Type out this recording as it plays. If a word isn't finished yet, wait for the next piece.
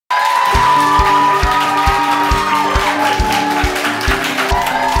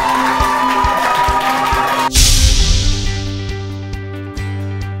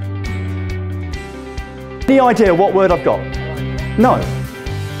idea what word I've got? No.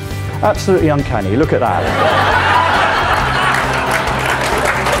 Absolutely uncanny. Look at that.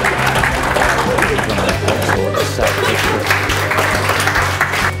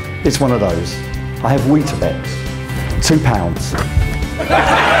 It's one of those. I have Weetabix. £2.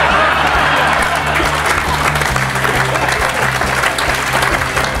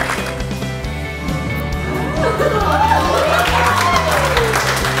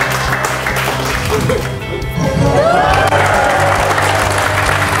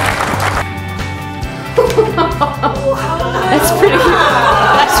 That's pretty good.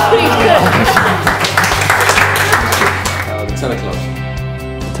 That's pretty good. The 10 of clubs.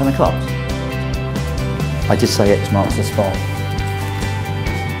 10 of clubs. I did say X marks the spot.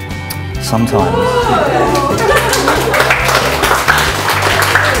 Sometimes.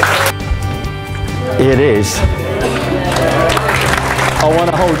 It is. I want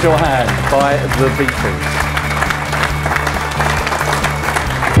to hold your hand by the Beatles.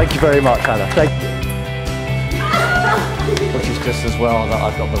 Thank you very much, Hannah. Thank you. Which is just as well that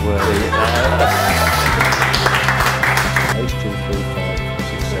I've got the word H2, 3, 5,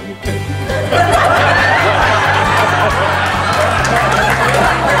 6, 7, 8.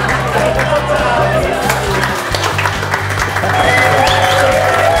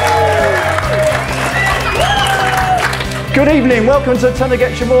 Good evening, welcome to Turner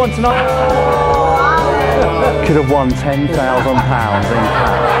Gets You More, and tonight could have won £10,000 in cash.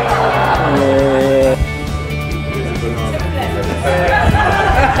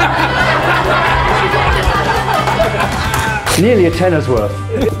 Nearly a tenner's worth.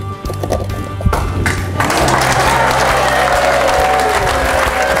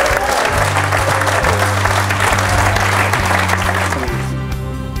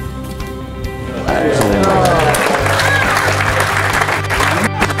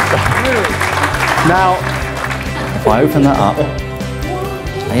 Now, if I open that up,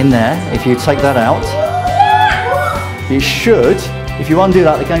 in there, if you take that out, you should, if you undo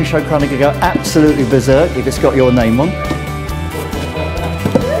that, the game show chronic will go absolutely berserk if it's got your name on.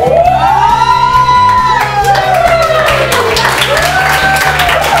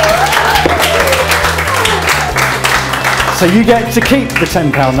 So you get to keep the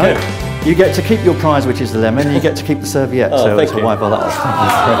 £10 note. You get to keep your prize, which is the lemon, and you get to keep the serviette. Oh, so thank you. Why bother?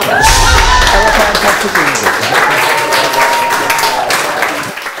 Thank you.